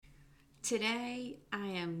Today, I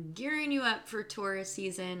am gearing you up for Taurus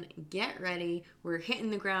season. Get ready. We're hitting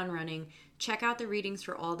the ground running. Check out the readings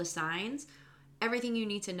for all the signs. Everything you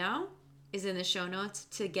need to know is in the show notes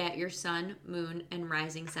to get your sun, moon, and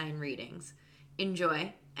rising sign readings.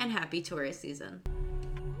 Enjoy and happy Taurus season.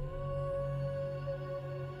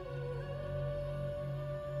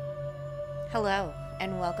 Hello,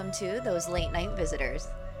 and welcome to Those Late Night Visitors.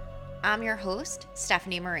 I'm your host,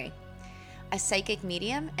 Stephanie Marie, a psychic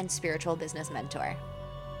medium and spiritual business mentor.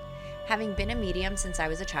 Having been a medium since I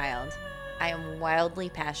was a child, I am wildly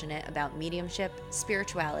passionate about mediumship,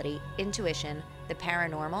 spirituality, intuition, the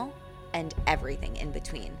paranormal, and everything in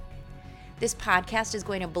between. This podcast is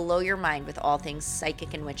going to blow your mind with all things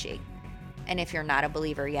psychic and witchy. And if you're not a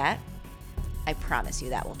believer yet, I promise you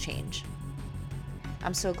that will change.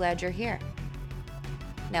 I'm so glad you're here.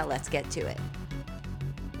 Now let's get to it.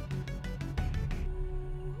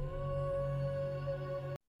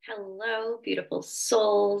 Hello, beautiful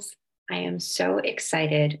souls. I am so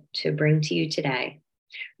excited to bring to you today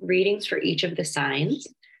readings for each of the signs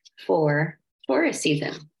for Taurus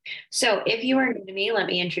season. So if you are new to me, let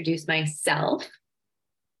me introduce myself.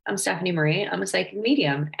 I'm Stephanie Marie. I'm a psychic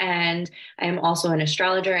medium, and I am also an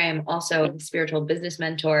astrologer. I am also a spiritual business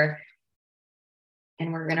mentor,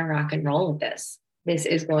 and we're going to rock and roll with this. This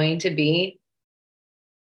is going to be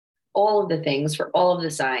all of the things for all of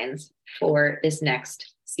the signs for this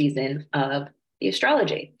next season of the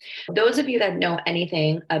astrology. Those of you that know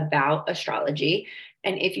anything about astrology,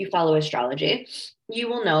 and if you follow astrology, you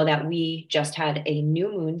will know that we just had a new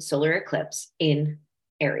moon solar eclipse in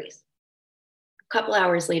Aries. A couple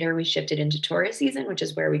hours later, we shifted into Taurus season, which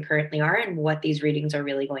is where we currently are and what these readings are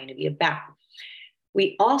really going to be about.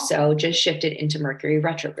 We also just shifted into Mercury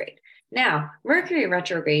retrograde. Now, Mercury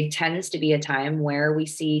retrograde tends to be a time where we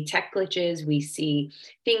see tech glitches, we see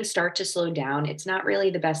things start to slow down. It's not really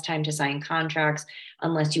the best time to sign contracts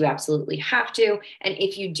unless you absolutely have to. And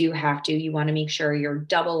if you do have to, you want to make sure you're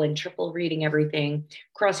double and triple reading everything,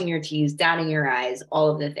 crossing your T's, dotting your I's, all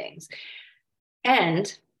of the things.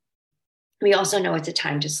 And we also know it's a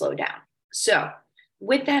time to slow down. So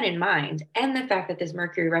with that in mind, and the fact that this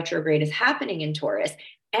Mercury retrograde is happening in Taurus,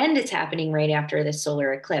 and it's happening right after this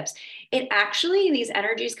solar eclipse, these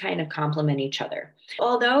energies kind of complement each other.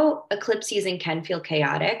 Although eclipse season can feel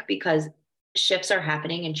chaotic because shifts are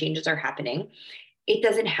happening and changes are happening, it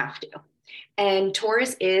doesn't have to. And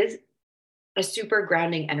Taurus is a super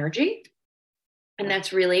grounding energy. And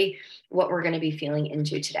that's really what we're going to be feeling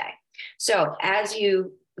into today. So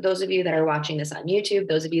those of you that are watching this on YouTube,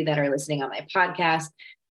 those of you that are listening on my podcast,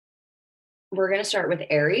 we're going to start with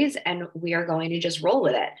Aries and we are going to just roll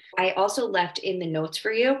with it. I also left in the notes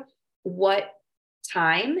for you what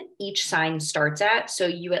time each sign starts at, so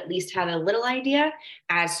you at least have a little idea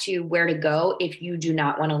as to where to go if you do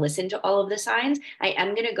not want to listen to all of the signs. I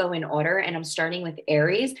am going to go in order, and I'm starting with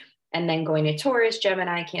Aries and then going to Taurus,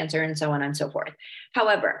 Gemini, Cancer, and so on and so forth.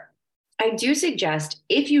 However, I do suggest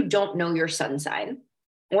if you don't know your sun sign,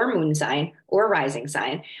 or moon sign, or rising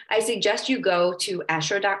sign, I suggest you go to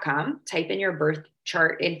astro.com, type in your birth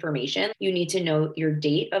chart information. You need to know your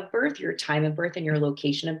date of birth, your time of birth, and your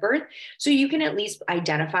location of birth, so you can at least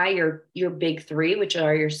identify your big three, which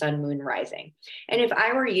are your sun, moon, rising. And if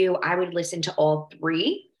I were you, I would listen to all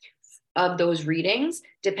three of those readings,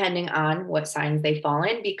 depending on what signs they fall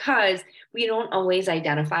in, because we don't always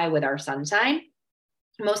identify with our sun sign.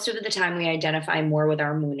 Most of the time we identify more with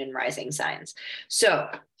our moon and rising signs. So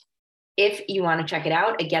if you want to check it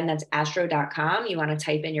out, again, that's astro.com. You want to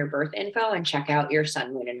type in your birth info and check out your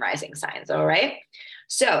sun, moon, and rising signs. All right.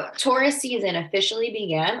 So Taurus season officially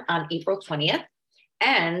began on April 20th,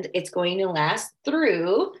 and it's going to last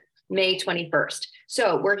through May 21st.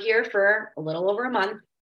 So we're here for a little over a month.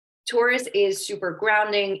 Taurus is super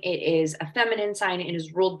grounding. It is a feminine sign. It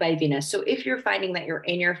is ruled by Venus. So if you're finding that your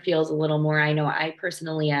inner feels a little more, I know I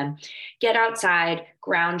personally am, get outside,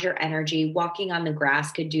 ground your energy. Walking on the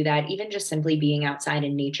grass could do that. Even just simply being outside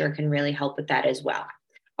in nature can really help with that as well.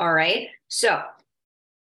 All right. So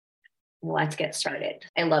let's get started.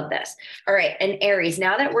 I love this. All right. And Aries,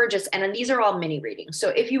 now that and these are all mini readings. So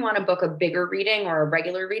if you want to book a bigger reading or a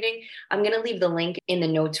regular reading, I'm going to leave the link in the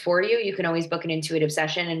notes for you. You can always book an intuitive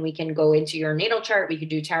session and we can go into your natal chart. We could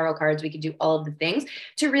do tarot cards. We could do all of the things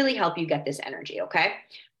to really help you get this energy. Okay.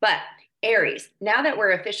 But Aries, now that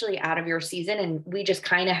we're officially out of your season and we just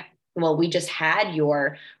had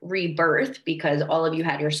your rebirth because all of you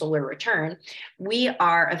had your solar return, we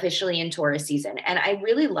are officially in Taurus season. And I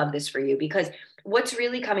really love this for you because what's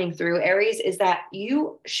really coming through, Aries, is that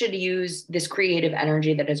you should use this creative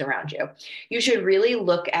energy that is around you. You should really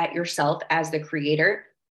look at yourself as the creator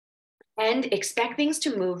and expect things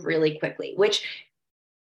to move really quickly, which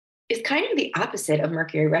is kind of the opposite of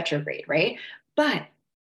Mercury retrograde, right? But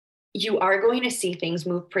you are going to see things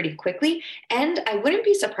move pretty quickly. And I wouldn't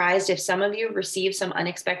be surprised if some of you receive some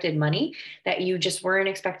unexpected money that you just weren't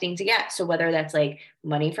expecting to get. So whether that's like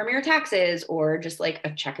money from your taxes or just like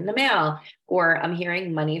a check in the mail, or I'm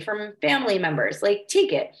hearing money from family members, like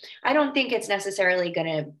take it. I don't think it's necessarily going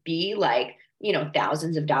to be like,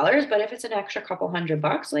 thousands of dollars, but if it's an extra couple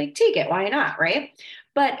 $100, like take it. Why not? Right.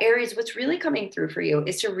 But Aries, what's really coming through for you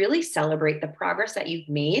is to really celebrate the progress that you've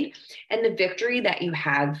made and the victory that you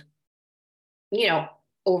have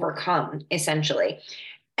overcome essentially.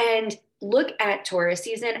 And look at Taurus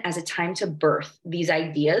season as a time to birth these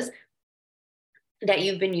ideas that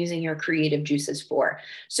you've been using your creative juices for.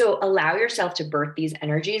 So allow yourself to birth these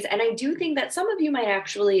energies. And I do think that some of you might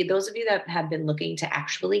actually, those of you that have been looking to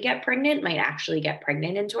actually get pregnant, might actually get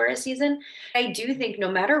pregnant in Taurus season. I do think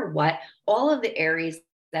no matter what, all of the Aries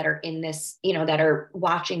that are in this, that are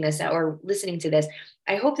watching this or listening to this,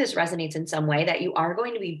 I hope this resonates in some way that you are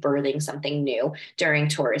going to be birthing something new during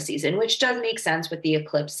Taurus season, which does make sense with the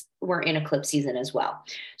eclipse. We're in eclipse season as well.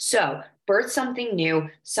 So birth something new,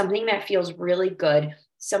 something that feels really good,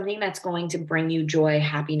 something that's going to bring you joy,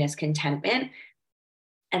 happiness, contentment.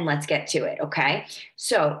 And let's get to it. Okay.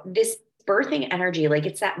 So this birthing energy, like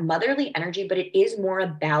it's that motherly energy, but it is more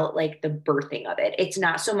about like the birthing of it. It's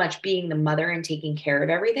not so much being the mother and taking care of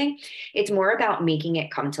everything. It's more about making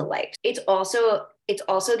it come to life. It's also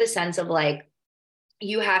the sense of like,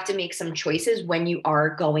 you have to make some choices when you are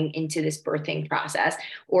going into this birthing process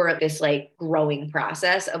or this like growing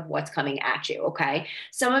process of what's coming at you. Okay.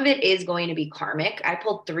 Some of it is going to be karmic. I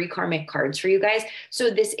pulled 3 karmic cards for you guys. So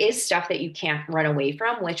this is stuff that you can't run away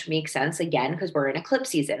from, which makes sense again, because we're in eclipse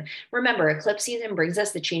season. Remember, eclipse season brings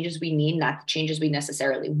us the changes we need, not the changes we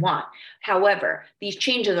necessarily want. However, these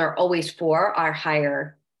changes are always for our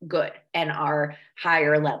higher good and our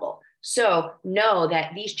higher level. So know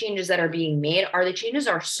that these changes that are being made are the changes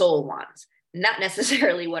our soul wants, not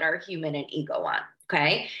necessarily what our human and ego want.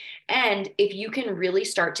 Okay. And if you can really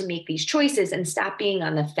start to make these choices and stop being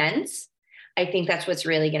on the fence, I think that's what's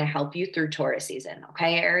really going to help you through Taurus season.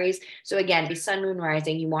 Okay, Aries. So again, the sun, moon,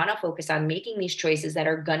 rising, you want to focus on making these choices that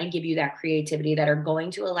are going to give you that creativity, that are going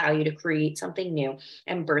to allow you to create something new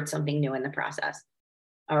and birth something new in the process.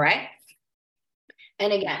 All right.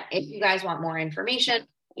 And again, if you guys want more information,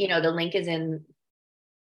 the link is in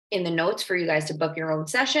the notes for you guys to book your own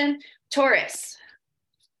session. Taurus.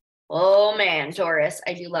 Oh man, Taurus,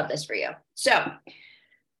 I do love this for you. So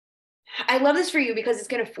I love this for you because it's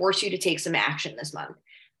going to force you to take some action this month.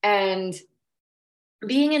 And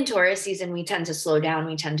being in Taurus season, we tend to slow down.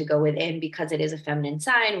 We tend to go within because it is a feminine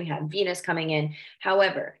sign. We have Venus coming in.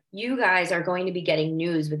 However, you guys are going to be getting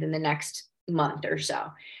news within the next month or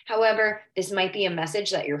so. However, this might be a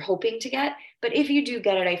message that you're hoping to get, but if you do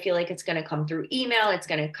get it, I feel like it's going to come through email, it's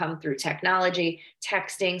going to come through technology,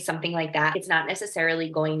 texting, something like that. It's not necessarily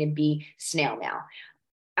going to be snail mail.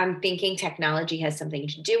 I'm thinking technology has something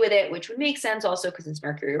to do with it, which would make sense also because it's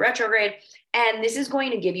Mercury retrograde. And this is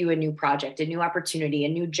going to give you a new project, a new opportunity, a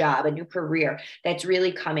new job, a new career that's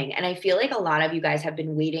really coming. And I feel like a lot of you guys have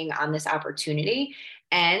been waiting on this opportunity,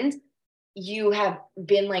 and you have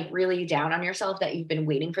been like really down on yourself that you've been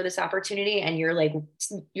waiting for this opportunity, and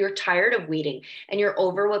you're tired of waiting, and you're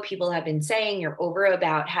over what people have been saying. You're over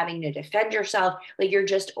about having to defend yourself. Like you're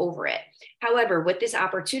just over it. However, with this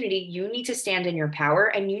opportunity, you need to stand in your power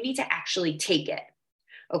and you need to actually take it.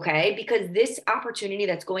 Okay. Because this opportunity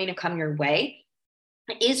that's going to come your way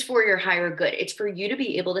is for your higher good. It's for you to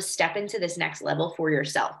be able to step into this next level for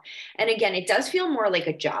yourself. And again, it does feel more like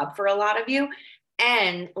a job for a lot of you,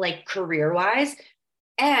 and like career wise.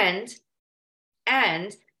 And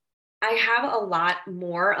I have a lot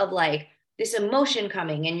more of like this emotion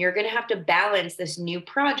coming, and you're going to have to balance this new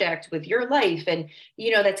project with your life. And,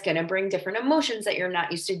 that's going to bring different emotions that you're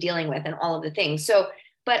not used to dealing with and all of the things. So,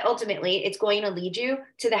 but ultimately it's going to lead you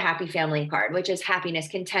to the happy family card, which is happiness,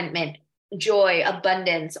 contentment, joy,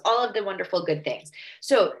 abundance, all of the wonderful good things.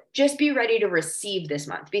 So just be ready to receive this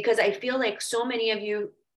month, because I feel like so many of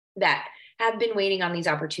you that have been waiting on these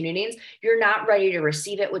opportunities, you're not ready to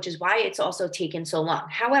receive it, which is why it's also taken so long.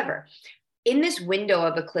 However, in this window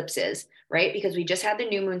of eclipses, right? Because we just had the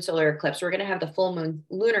new moon solar eclipse, we're going to have the full moon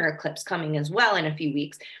lunar eclipse coming as well in a few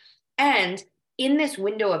weeks. And in this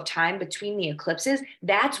window of time between the eclipses,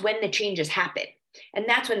 that's when the changes happen. And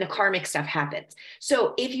that's when the karmic stuff happens.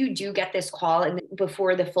 So if you do get this call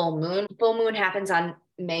before the full moon happens on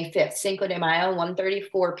May 5th, Cinco de Mayo,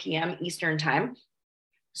 1:34 p.m. Eastern time.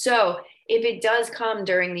 So if it does come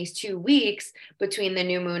during these 2 weeks between the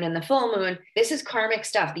new moon and the full moon, this is karmic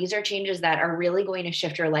stuff. These are changes that are really going to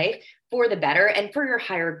shift your life for the better and for your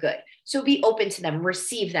higher good. So be open to them,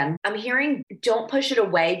 receive them. I'm hearing don't push it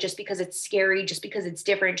away just because it's scary, just because it's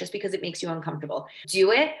different, just because it makes you uncomfortable.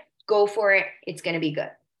 Do it, go for it. It's going to be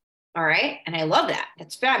good. All right. And I love that.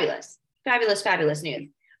 That's fabulous. Fabulous, fabulous news.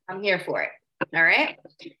 I'm here for it. All right.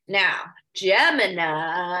 Now,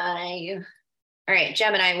 Gemini. All right,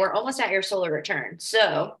 Gemini, we're almost at your solar return.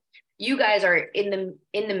 So you guys are in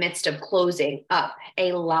the midst of closing up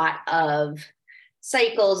a lot of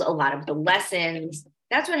cycles, a lot of the lessons.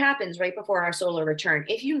 That's what happens right before our solar return.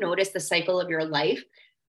 If you notice the cycle of your life,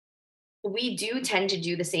 we do tend to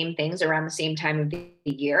do the same things around the same time of the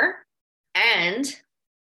year. And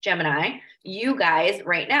Gemini, you guys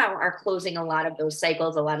right now are closing a lot of those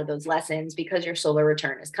cycles, a lot of those lessons because your solar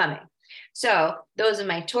return is coming. So those of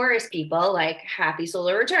my Taurus people, like, happy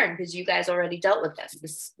solar return, because you guys already dealt with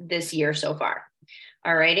this year so far.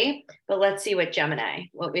 All righty. But let's see what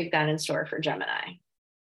we've got in store for Gemini.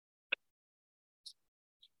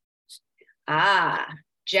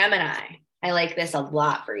 Gemini. I like this a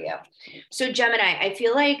lot for you. So Gemini, I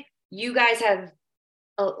feel like you guys have,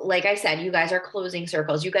 like I said, you guys are closing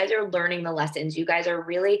circles. You guys are learning the lessons. You guys are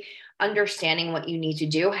really understanding what you need to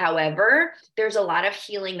do. However, there's a lot of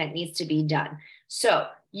healing that needs to be done. So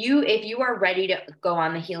if you are ready to go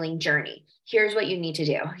on the healing journey, here's what you need to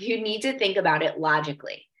do. You need to think about it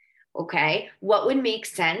logically. Okay. What would make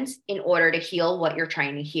sense in order to heal what you're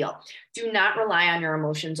trying to heal? Do not rely on your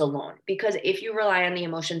emotions alone, because if you rely on the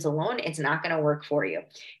emotions alone, it's not going to work for you.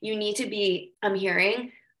 You need to be, I'm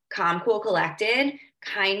hearing, calm, cool, collected,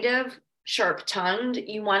 kind of sharp tongued.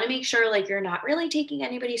 You want to make sure like you're not really taking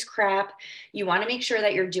anybody's crap. You want to make sure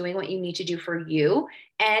that you're doing what you need to do for you.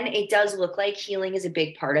 And it does look like healing is a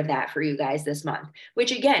big part of that for you guys this month,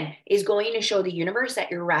 which again is going to show the universe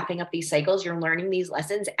that you're wrapping up these cycles. You're learning these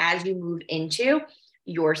lessons as you move into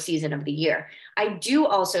your season of the year. I do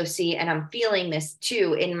also see, and I'm feeling this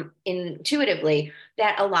too intuitively,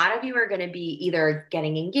 that a lot of you are going to be either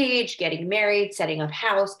getting engaged, getting married, setting up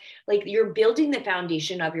house, like you're building the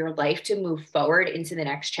foundation of your life to move forward into the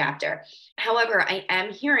next chapter. However, I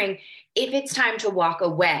am hearing if it's time to walk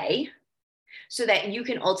away so that you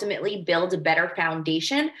can ultimately build a better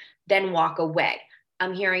foundation, then walk away.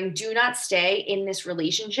 I'm hearing do not stay in this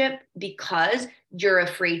relationship because you're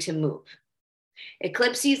afraid to move.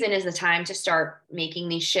 Eclipse season is the time to start making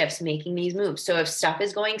these shifts, making these moves. So if stuff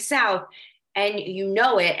is going south and you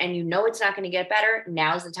know it and you know it's not going to get better,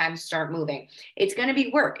 now's the time to start moving. It's going to be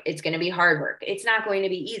work. It's going to be hard work. It's not going to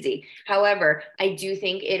be easy. However, I do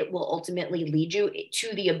think it will ultimately lead you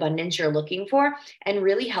to the abundance you're looking for and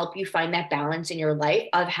really help you find that balance in your life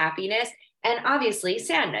of happiness and obviously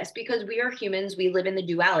sadness, because we are humans. We live in the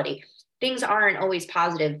duality. Things aren't always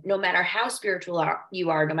positive, no matter how spiritual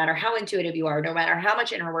you are, no matter how intuitive you are, no matter how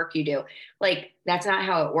much inner work you do. Like, that's not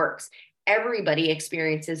how it works. Everybody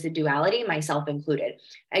experiences the duality, myself included.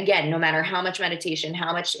 Again, no matter how much meditation,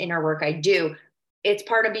 how much inner work I do, it's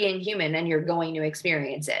part of being human and you're going to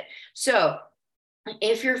experience it. So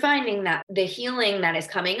if you're finding that the healing that is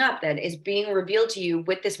coming up, that is being revealed to you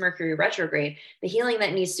with this Mercury retrograde, the healing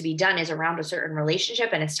that needs to be done is around a certain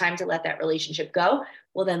relationship and it's time to let that relationship go,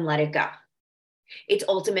 well, then let it go. It's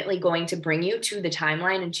ultimately going to bring you to the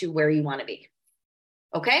timeline and to where you want to be.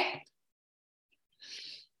 Okay?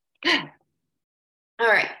 All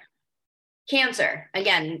right. Cancer.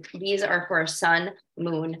 Again, these are for sun,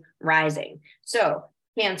 moon, rising. So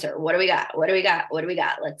Cancer, what do we got? What do we got? What do we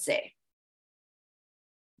got? Let's see.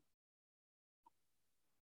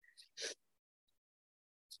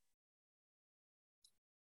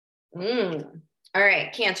 All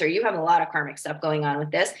right, Cancer, you have a lot of karmic stuff going on with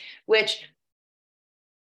this, which,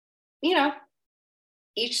 you know,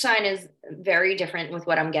 each sign is very different with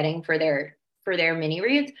what I'm getting for their mini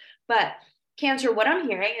reads. But Cancer, what I'm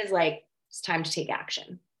hearing is like, it's time to take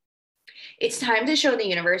action. It's time to show the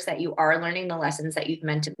universe that you are learning the lessons that you've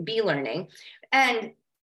meant to be learning. And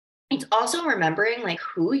it's also remembering like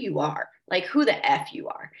who you are, like who the F you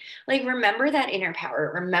are. Like, remember that inner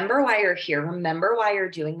power. Remember why you're here. Remember why you're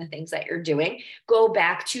doing the things that you're doing. Go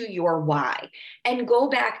back to your why and go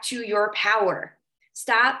back to your power.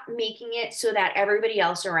 Stop making it so that everybody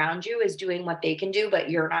else around you is doing what they can do, but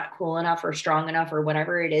you're not cool enough or strong enough or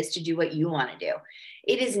whatever it is to do what you want to do.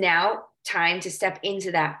 It is now time to step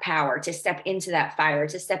into that power, to step into that fire,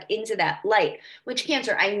 to step into that light, which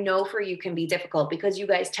Cancer, I know for you can be difficult because you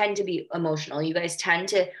guys tend to be emotional. You guys tend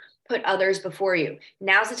to put others before you.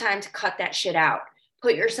 Now's the time to cut that shit out.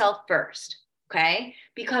 Put yourself first, okay?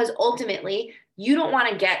 Because ultimately, you don't want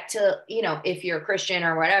to get to, if you're a Christian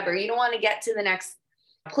or whatever, you don't want to get to the next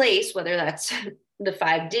place, whether that's the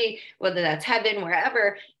 5D, whether that's heaven,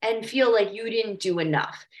 wherever, and feel like you didn't do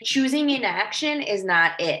enough. Choosing inaction is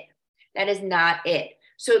not it. That is not it.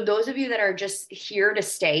 So those of you that are just here to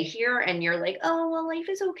stay here and you're like, oh, well, life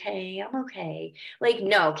is okay. I'm okay. Like,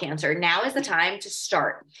 no, Cancer, now is the time to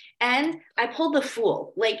start. And I pulled the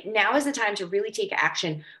Fool. Like, now is the time to really take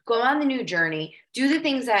action, go on the new journey, do the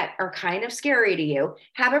things that are kind of scary to you,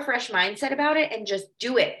 have a fresh mindset about it, and just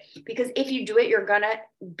do it. Because if you do it, you're going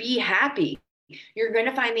to be happy. You're going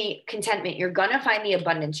to find the contentment. You're going to find the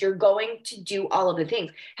abundance. You're going to do all of the things.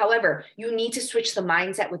 However, you need to switch the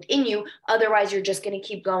mindset within you. Otherwise, you're just going to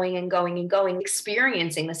keep going and going and going,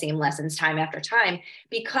 experiencing the same lessons time after time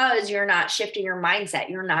because you're not shifting your mindset.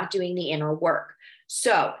 You're not doing the inner work.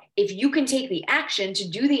 So if you can take the action to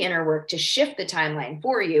do the inner work, to shift the timeline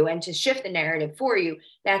for you and to shift the narrative for you,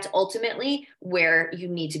 that's ultimately where you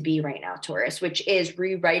need to be right now, Taurus, which is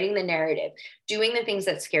rewriting the narrative, doing the things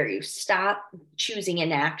that scare you. Stop choosing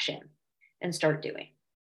inaction and start doing.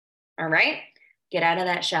 All right? Get out of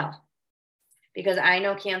that shell. Because I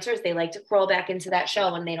know Cancers, they like to crawl back into that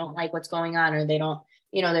shell when they don't like what's going on or they don't,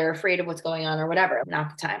 they're afraid of what's going on or whatever.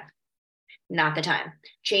 Not the time. Not the time.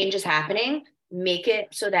 Change is happening. Make it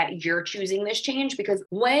so that you're choosing this change, because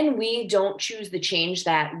when we don't choose the change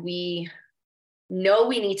that we know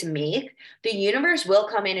we need to make, the universe will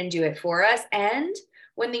come in and do it for us. And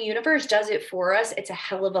when the universe does it for us, it's a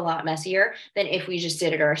hell of a lot messier than if we just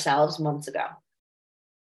did it ourselves months ago.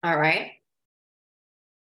 All right.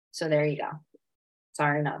 So there you go.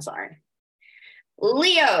 Sorry, not sorry.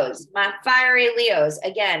 Leos, my fiery Leos.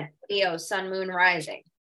 Again, Leo, sun, moon, rising.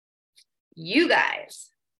 You guys.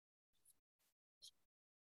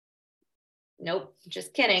 Nope,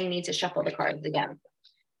 just kidding. Need to shuffle the cards again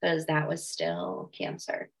because that was still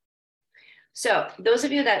Cancer. So those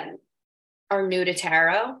of you that are new to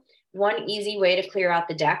tarot, one easy way to clear out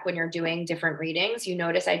the deck when you're doing different readings, you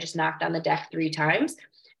notice I just knocked on the deck 3 times.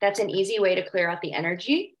 That's an easy way to clear out the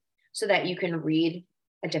energy so that you can read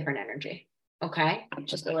a different energy. Okay,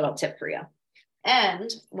 just a little tip for you.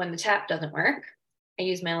 And when the tap doesn't work, I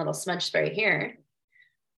use my little smudge spray here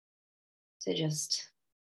to just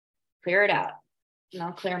clear it out. And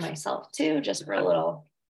I'll clear myself too, just for a little.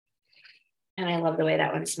 And I love the way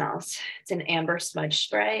that one smells. It's an amber smudge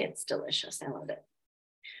spray. It's delicious. I love it.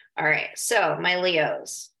 All right. So my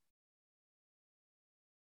Leos.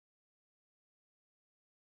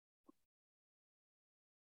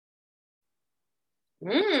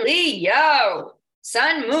 Leo.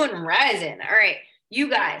 Sun, moon, rising. All right. You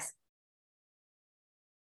guys.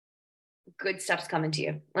 Good stuff's coming to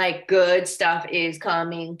you. Like, good stuff is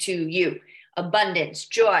coming to you. Abundance,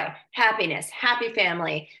 joy, happiness, happy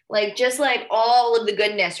family, like just like all of the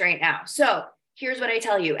goodness right now. So here's what I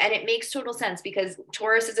tell you. And it makes total sense because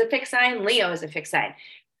Taurus is a fixed sign. Leo is a fixed sign.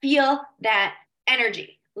 Feel that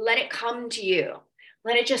energy. Let it come to you.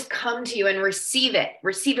 Let it just come to you and receive it.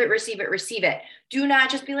 Receive it, receive it, receive it. Do not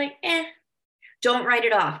just be like, don't write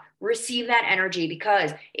it off. Receive that energy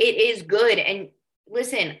because it is good. And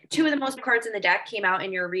listen, 2 of the most cards in the deck came out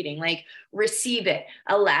in your reading. Like, receive it.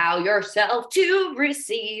 Allow yourself to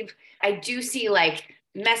receive. I do see like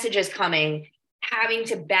messages coming. Having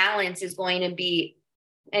to balance is going to be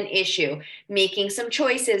an issue. Making some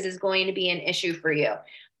choices is going to be an issue for you.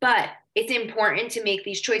 But it's important to make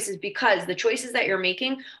these choices because the choices that you're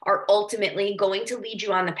making are ultimately going to lead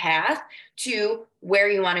you on the path to where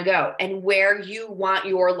you want to go and where you want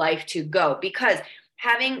your life to go. Because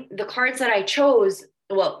having the cards that I chose,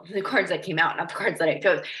 well, the cards that came out, not the cards that I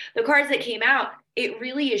chose, the cards that came out, it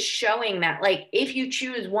really is showing that, like, if you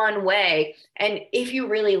choose one way and if you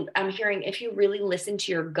really, I'm hearing, if you really listen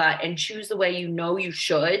to your gut and choose the way you know you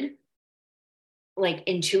should, like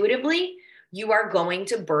intuitively, you are going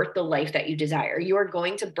to birth the life that you desire. You are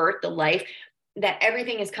going to birth the life that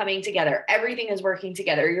everything is coming together. Everything is working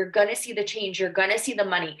together. You're going to see the change. You're going to see the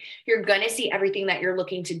money. You're going to see everything that you're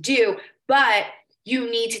looking to do, but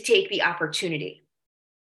you need to take the opportunity.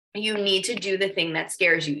 You need to do the thing that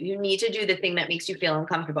scares you. You need to do the thing that makes you feel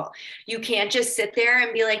uncomfortable. You can't just sit there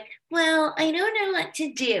and be like, well, I don't know what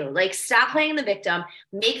to do. Like, stop playing the victim,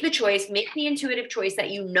 make the choice, make the intuitive choice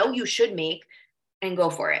that you know you should make and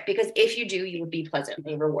go for it. Because if you do, you will be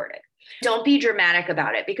pleasantly rewarded. Don't be dramatic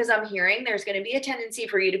about it because I'm hearing there's going to be a tendency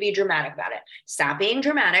for you to be dramatic about it. Stop being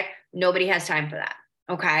dramatic. Nobody has time for that.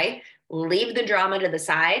 Okay. Leave the drama to the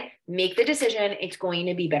side, make the decision. It's going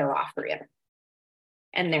to be better off for you.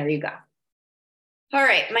 And there you go. All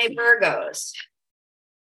right, my Virgos.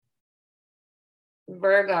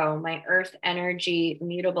 Virgo, my earth energy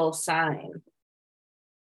mutable sign.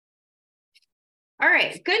 All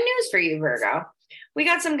right. Good news for you, Virgo. We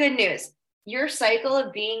got some good news. Your cycle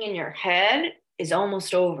of being in your head is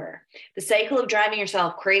almost over. The cycle of driving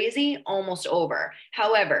yourself crazy, almost over.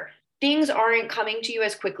 However, things aren't coming to you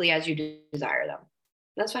as quickly as you desire them.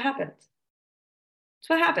 That's what happens. That's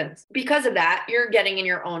what happens. Because of that, you're getting in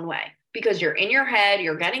your own way. Because you're in your head,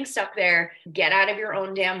 you're getting stuck there. Get out of your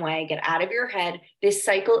own damn way. Get out of your head. This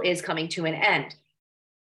cycle is coming to an end.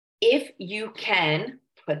 If you can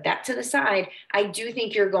put that to the side, I do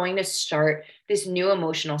think you're going to start this new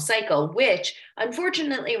emotional cycle, which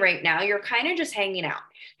unfortunately right now, you're kind of just hanging out.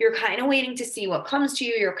 You're kind of waiting to see what comes to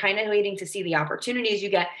you. You're kind of waiting to see the opportunities you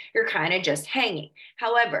get. You're kind of just hanging.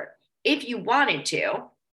 However, if you wanted to,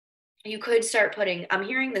 you could start putting, I'm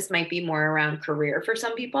hearing this might be more around career for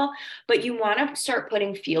some people, but you want to start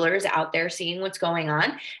putting feelers out there, seeing what's going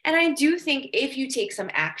on. And I do think if you take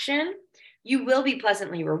some action, you will be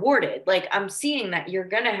pleasantly rewarded. Like I'm seeing that you're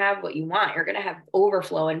going to have what you want. You're going to have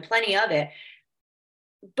overflow and plenty of it.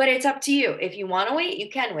 But it's up to you. If you want to wait, you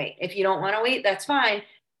can wait. If you don't want to wait, that's fine.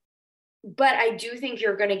 But I do think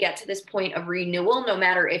you're going to get to this point of renewal, no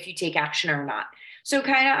matter if you take action or not. So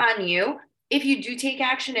kind of on you. If you do take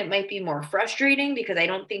action, it might be more frustrating because I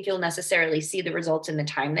don't think you'll necessarily see the results in the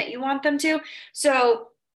time that you want them to. So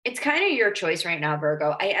it's kind of your choice right now,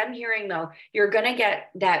 Virgo. I am hearing though, you're going to get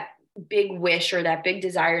that big wish or that big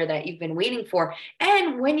desire that you've been waiting for.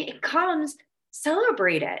 And when it comes,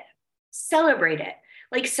 celebrate it. Celebrate it.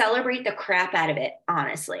 Like celebrate the crap out of it,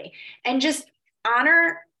 honestly. And just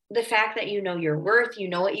honor the fact that you know your worth, you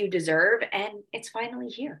know what you deserve, and it's finally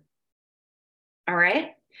here. All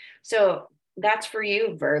right. So that's for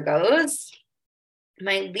you, Virgos.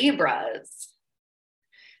 My Libras,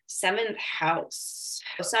 7th house,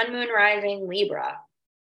 sun, moon, rising, Libra.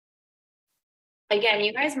 Again,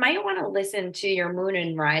 you guys might want to listen to your moon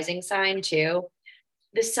and rising sign too.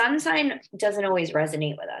 The sun sign doesn't always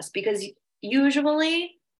resonate with us because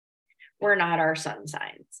usually we're not our sun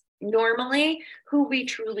signs. Normally, who we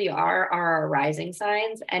truly are our rising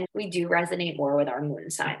signs, and we do resonate more with our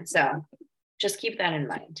moon sign. So just keep that in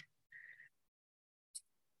mind.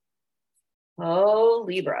 Oh,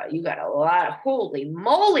 Libra, you got a lot of holy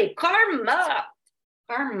moly karma.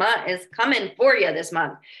 Karma is coming for you this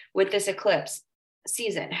month with this eclipse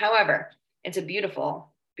season. However, it's a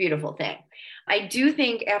beautiful, beautiful thing. I do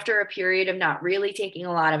think after a period of not really taking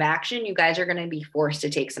a lot of action, you guys are going to be forced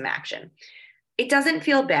to take some action. It doesn't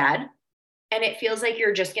feel bad. And it feels like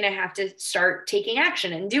you're just going to have to start taking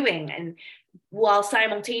action and doing, and while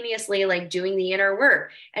simultaneously like doing the inner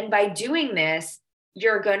work. And by doing this,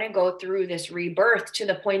 you're going to go through this rebirth to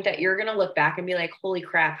the point that you're going to look back and be like, holy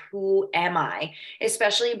crap, who am I?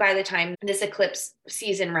 Especially by the time this eclipse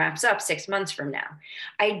season wraps up 6 months from now.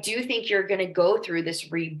 I do think you're going to go through this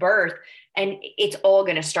rebirth, and it's all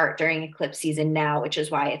going to start during eclipse season now, which is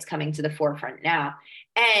why it's coming to the forefront now.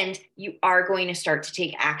 And you are going to start to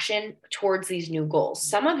take action towards these new goals.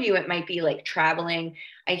 Some of you, it might be like traveling.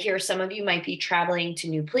 I hear some of you might be traveling to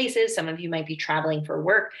new places. Some of you might be traveling for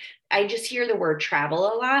work. I just hear the word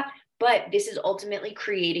travel a lot, but this is ultimately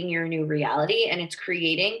creating your new reality, and it's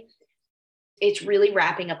really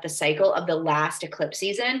wrapping up the cycle of the last eclipse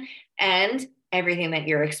season and everything that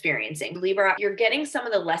you're experiencing. Libra, you're getting some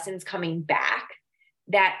of the lessons coming back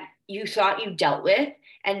that you thought you dealt with,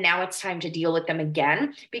 and now it's time to deal with them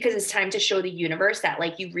again, because it's time to show the universe that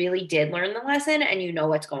like you really did learn the lesson and you know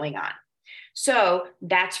what's going on. So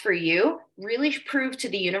that's for you. Really prove to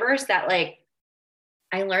the universe that like,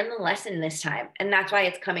 I learned the lesson this time. And that's why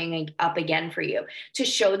it's coming up again for you, to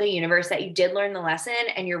show the universe that you did learn the lesson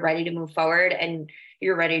and you're ready to move forward and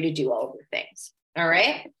you're ready to do all of the things. All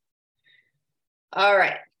right. All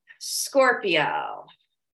right. Scorpio.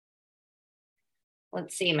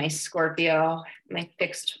 Let's see, my Scorpio, my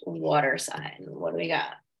fixed water sign. What do we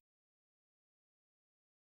got?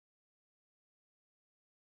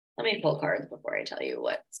 Let me pull cards before I tell you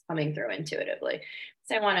what's coming through intuitively,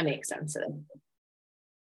 because I want to make sense of it.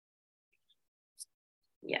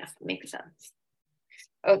 Yeah, makes sense.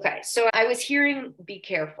 Okay, so I was hearing be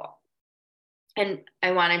careful. And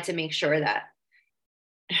I wanted to make sure that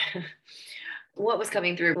what was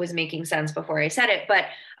coming through was making sense before I said it. But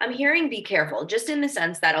I'm hearing be careful, just in the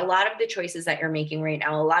sense that a lot of the choices that you're making right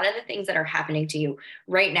now, a lot of the things that are happening to you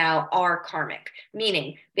right now are karmic,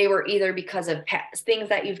 meaning they were either because of things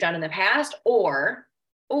that you've done in the past, or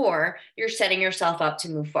you're setting yourself up to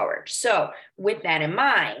move forward. So with that in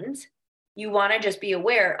mind, you want to just be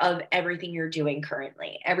aware of everything you're doing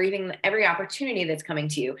currently, every opportunity that's coming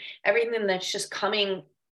to you, everything that's just coming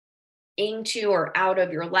into or out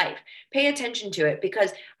of your life. Pay attention to it,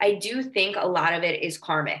 because I do think a lot of it is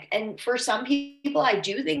karmic. And for some people, I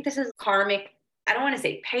do think this is karmic I don't want to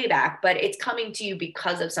say payback, but it's coming to you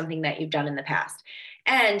because of something that you've done in the past.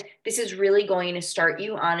 And this is really going to start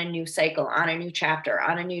you on a new cycle, on a new chapter,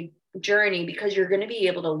 on a new journey, because you're going to be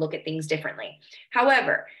able to look at things differently.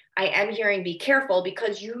 However, I am hearing be careful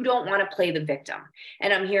because you don't want to play the victim.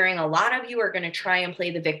 And I'm hearing a lot of you are going to try and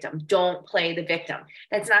play the victim. Don't play the victim.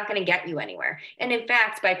 That's not going to get you anywhere. And in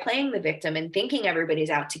fact, by playing the victim and thinking everybody's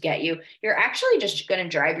out to get you, you're actually just going to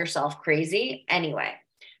drive yourself crazy anyway.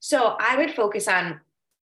 So I would focus on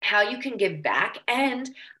how you can give back. And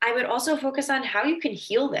I would also focus on how you can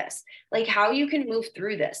heal this, like how you can move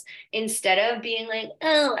through this instead of being like,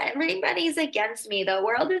 oh, everybody's against me. The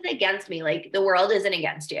world is against me. Like the world isn't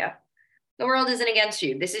against you. The world isn't against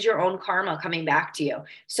you. This is your own karma coming back to you.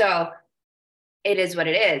 So it is what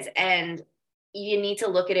it is. And you need to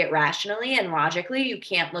look at it rationally and logically. You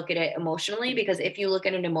can't look at it emotionally, because if you look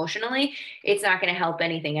at it emotionally, it's not going to help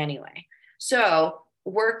anything anyway. So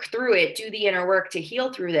work through it, do the inner work to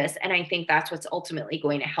heal through this. And I think that's what's ultimately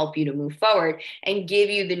going to help you to move forward and give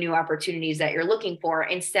you the new opportunities that you're looking for,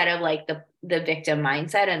 instead of like the victim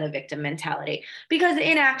mindset and the victim mentality. Because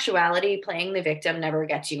in actuality, playing the victim never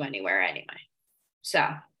gets you anywhere anyway. So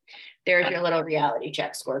there's your little reality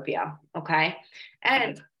check, Scorpio. Okay.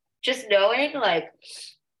 And just knowing like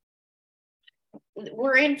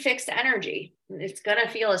we're in fixed energy. It's going to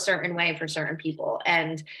feel a certain way for certain people.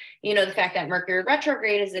 And, you know, the fact that Mercury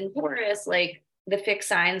retrograde is in Taurus, like the fixed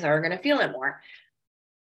signs are going to feel it more.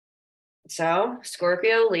 So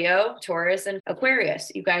Scorpio, Leo, Taurus, and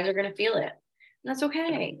Aquarius, you guys are going to feel it. And that's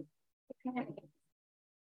okay. Okay.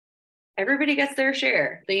 Everybody gets their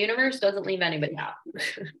share. The universe doesn't leave anybody out.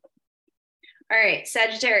 All right,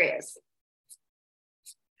 Sagittarius.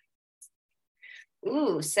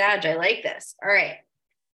 Ooh, Sag, I like this. All right.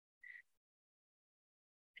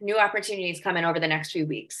 New opportunities coming over the next few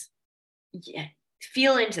weeks. Yeah.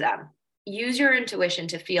 Feel into them. Use your intuition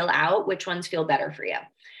to feel out which ones feel better for you.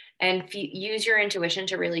 And use your intuition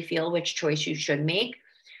to really feel which choice you should make.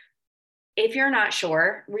 If you're not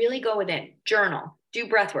sure, really go within, journal, do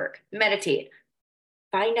breath work, meditate,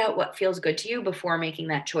 find out what feels good to you before making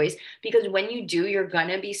that choice. Because when you do, you're going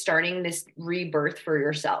to be starting this rebirth for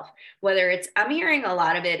yourself. Whether it's, I'm hearing a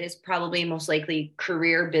lot of it is probably most likely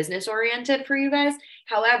career business oriented for you guys.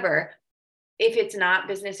 However, if it's not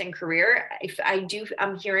business and career,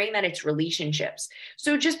 I'm hearing that it's relationships.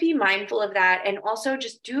 So just be mindful of that. And also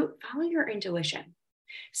just follow your intuition.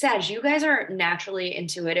 Sag, you guys are naturally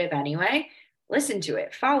intuitive anyway. Listen to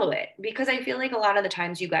it, follow it, because I feel like a lot of the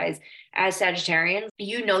times you guys as Sagittarians,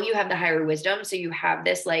 you know, you have the higher wisdom. So you have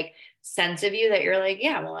this like sense of you that you're like,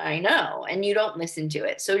 yeah, well, I know, and you don't listen to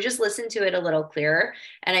it. So just listen to it a little clearer.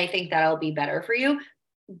 And I think that'll be better for you.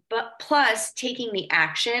 But plus taking the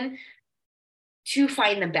action to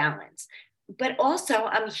find the balance. But also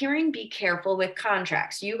I'm hearing be careful with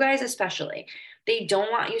contracts. You guys especially, they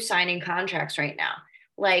don't want you signing contracts right now.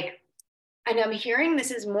 Like, and I'm hearing this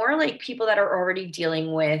is more like people that are already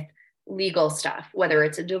dealing with legal stuff, whether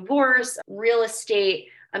it's a divorce, real estate.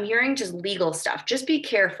 I'm hearing just legal stuff. Just be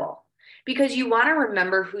careful, because you want to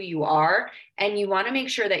remember who you are and you want to make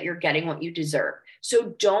sure that you're getting what you deserve.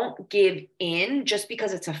 So don't give in just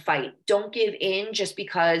because it's a fight. Don't give in just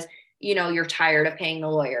because, you know, you're tired of paying the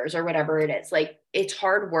lawyers or whatever it is. Like, it's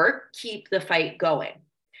hard work. Keep the fight going.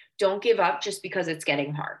 Don't give up just because it's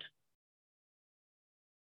getting hard.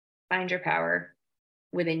 Find your power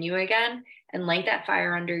within you again and light that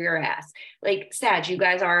fire under your ass. Like, Sag, you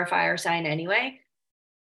guys are a fire sign anyway.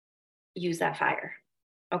 Use that fire.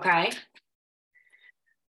 Okay.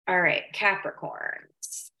 All right.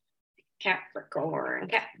 Capricorns. Capricorn,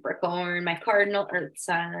 my cardinal earth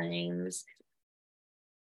signs.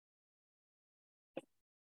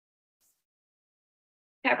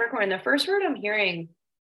 Capricorn, the first word I'm hearing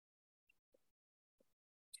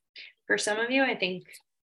for some of you, I think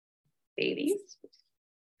babies.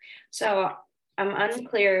 So I'm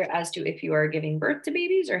unclear as to if you are giving birth to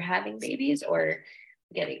babies or having babies or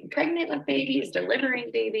getting pregnant with babies,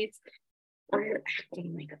 delivering babies, or you're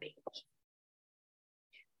acting like a baby.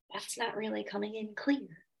 That's not really coming in clear.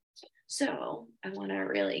 So I want to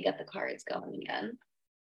really get the cards going again.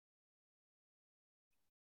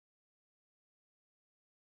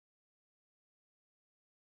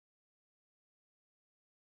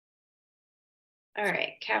 All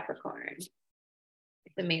right, Capricorn.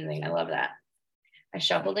 It's amazing. I love that. I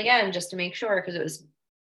shuffled again just to make sure, because it was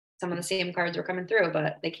some of the same cards were coming through,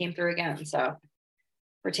 but they came through again. So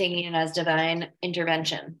we're taking it as divine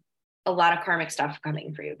intervention. A lot of karmic stuff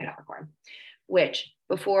coming for you, Capricorn, which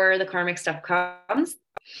before the karmic stuff comes,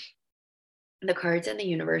 the cards in the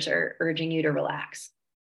universe are urging you to relax.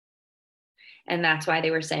 And that's why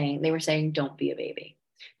they were saying, don't be a baby,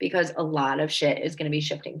 because a lot of shit is going to be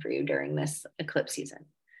shifting for you during this eclipse season.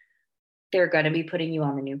 They're going to be putting you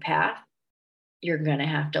on the new path. You're going to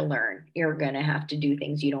have to learn. You're going to have to do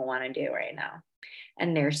things you don't want to do right now.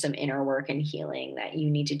 And there's some inner work and healing that you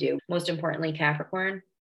need to do. Most importantly, Capricorn,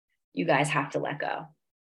 you guys have to let go.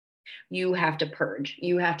 You have to purge.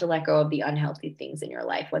 You have to let go of the unhealthy things in your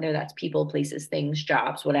life, whether that's people, places, things,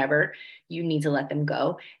 jobs, whatever. You need to let them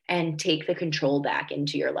go and take the control back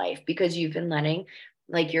into your life, because you've been letting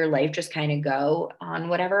like your life just kind of go on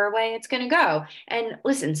whatever way it's going to go. And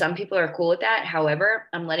listen, some people are cool with that. However,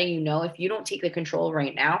 I'm letting you know, if you don't take the control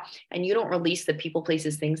right now and you don't release the people,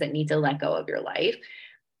 places, things that need to let go of your life,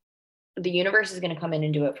 the universe is going to come in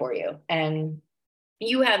and do it for you. And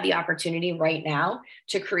you have the opportunity right now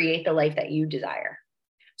to create the life that you desire.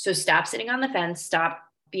 So stop sitting on the fence, stop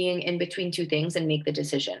being in between two things, and make the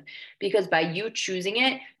decision. Because by you choosing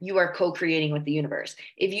it, you are co-creating with the universe.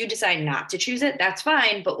 If you decide not to choose it, that's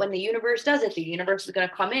fine. But when the universe does it, the universe is going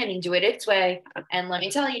to come in and do it its way. And let me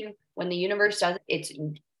tell you, when the universe does it, it's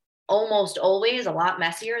almost always a lot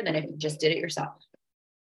messier than if you just did it yourself.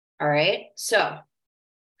 All right. So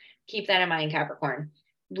keep that in mind, Capricorn.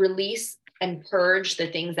 Release and purge the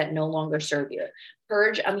things that no longer serve you.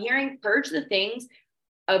 I'm hearing purge the things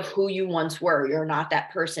of who you once were. You're not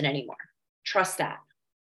that person anymore. Trust that.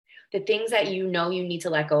 The things that you know you need to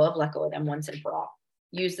let go of them once and for all.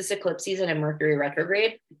 Use this eclipse season and Mercury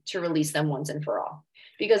retrograde to release them once and for all.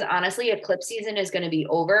 Because honestly, eclipse season is going to be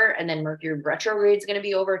over, and then Mercury retrograde is going to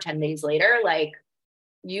be over 10 days later. Like,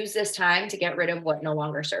 use this time to get rid of what no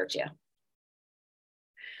longer serves you.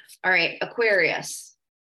 All right, Aquarius.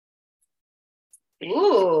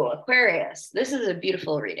 Ooh, Aquarius. This is a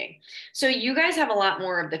beautiful reading. So you guys have a lot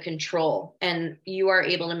more of the control, and you are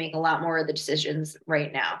able to make a lot more of the decisions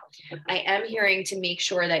right now. I am hearing to make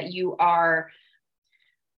sure that you are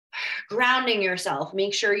grounding yourself.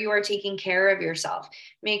 Make sure you are taking care of yourself.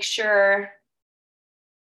 Make sure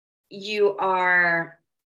you are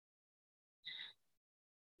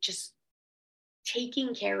just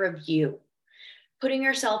taking care of you. Putting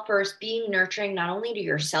yourself first, being nurturing, not only to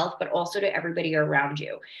yourself, but also to everybody around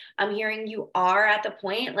you. I'm hearing you are at the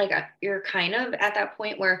point, like you're kind of at that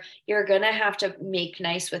point where you're going to have to make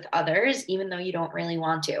nice with others, even though you don't really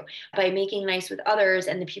want to. By making nice with others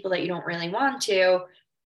and the people that you don't really want to,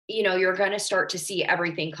 you're going to start to see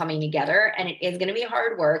everything coming together, and it is going to be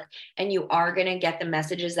hard work, and you are going to get the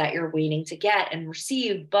messages that you're waiting to get and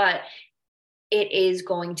receive, but it is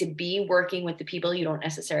going to be working with the people you don't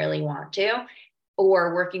necessarily want to,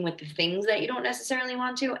 or working with the things that you don't necessarily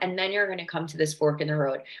want to. And then you're going to come to this fork in the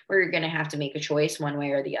road where you're going to have to make a choice one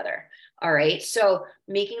way or the other. All right. So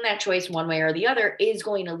making that choice one way or the other is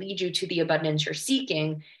going to lead you to the abundance you're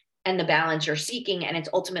seeking and the balance you're seeking. And it's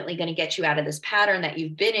ultimately going to get you out of this pattern that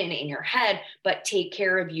you've been in your head, but take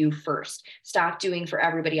care of you first. Stop doing for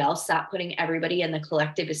everybody else. Stop putting everybody in the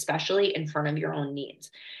collective, especially in front of your own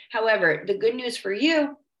needs. However, the good news for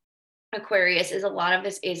you, Aquarius, is a lot of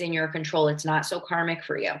this is in your control. It's not so karmic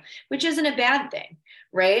for you, which isn't a bad thing,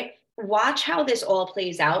 right? Watch how this all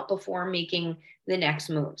plays out before making the next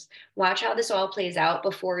moves. Watch how this all plays out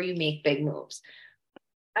before you make big moves.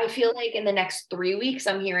 I feel like in the next 3 weeks,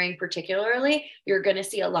 I'm hearing particularly, you're going to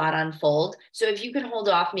see a lot unfold. So if you can hold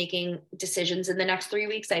off making decisions in the next 3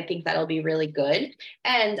 weeks, I think that'll be really good.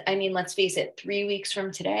 And I mean, let's face it, 3 weeks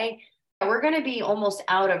from today, we're going to be almost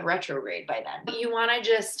out of retrograde by then. You want to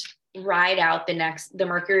just ride out the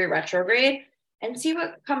Mercury retrograde and see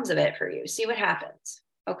what comes of it for you. See what happens.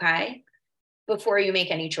 Okay. Before you make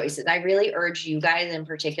any choices. I really urge you guys in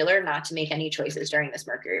particular not to make any choices during this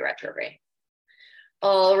Mercury retrograde.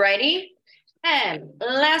 Alrighty. And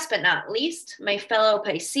last but not least, my fellow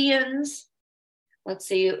Pisceans, let's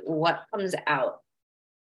see what comes out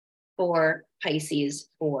for Pisces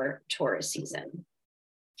for Taurus season.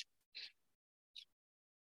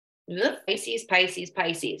 Pisces, Pisces,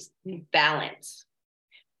 Pisces. Balance.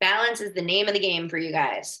 Balance is the name of the game for you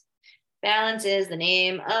guys. Balance is the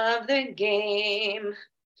name of the game.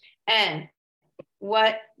 And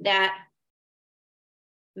what that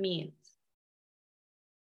means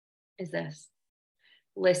is this.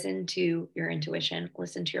 Listen to your intuition.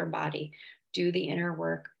 Listen to your body. Do the inner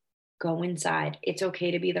work. Go inside. It's okay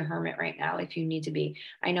to be the hermit right now if you need to be.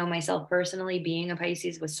 I know myself personally, being a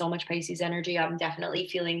Pisces with so much Pisces energy, I'm definitely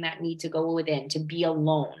feeling that need to go within, to be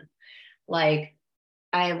alone. Like,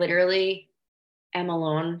 I literally am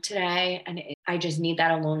alone today and I just need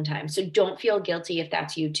that alone time. So don't feel guilty if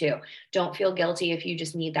that's you too. Don't feel guilty if you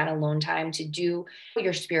just need that alone time to do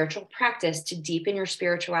your spiritual practice, to deepen your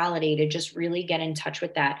spirituality, to just really get in touch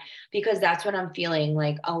with that. Because that's what I'm feeling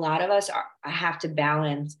like a lot of us have to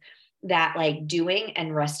balance that, like doing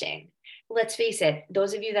and resting. Let's face it,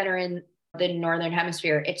 those of you that are in the Northern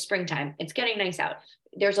Hemisphere, it's springtime. It's getting nice out.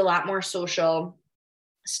 There's a lot more social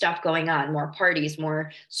stuff going on, more parties,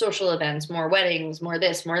 more social events, more weddings, more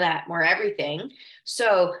this, more that, more everything.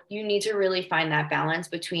 So you need to really find that balance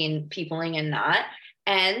between peopling and not,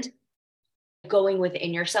 and going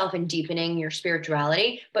within yourself and deepening your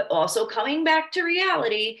spirituality, but also coming back to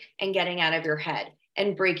reality and getting out of your head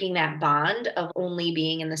and breaking that bond of only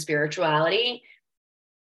being in the spirituality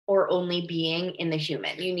or only being in the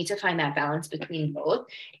human. You need to find that balance between both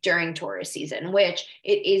during Taurus season, which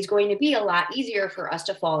it is going to be a lot easier for us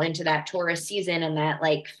to fall into that Taurus season and that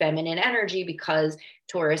like feminine energy, because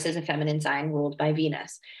Taurus is a feminine sign ruled by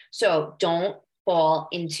Venus. So don't fall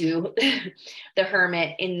into the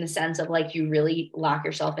hermit in the sense of like you really lock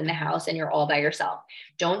yourself in the house and you're all by yourself.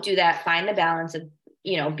 Don't do that. Find the balance of,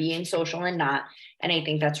 being social and not. And I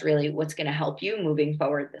think that's really what's going to help you moving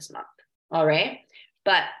forward this month. All right.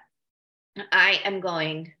 But I am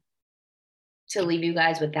going to leave you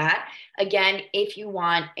guys with that. Again, if you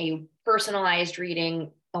want a personalized reading,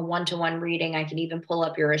 a one-to-one reading, I can even pull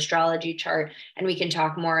up your astrology chart and we can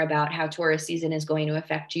talk more about how Taurus season is going to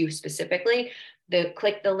affect you specifically.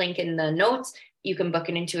 Click the link in the notes. You can book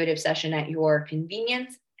an intuitive session at your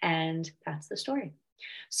convenience, and that's the story.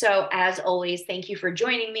 So as always, thank you for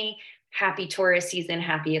joining me. Happy Taurus season,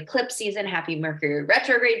 happy eclipse season, happy Mercury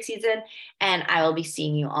retrograde season, and I will be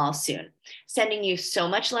seeing you all soon. Sending you so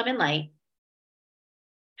much love and light.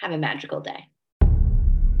 Have a magical day.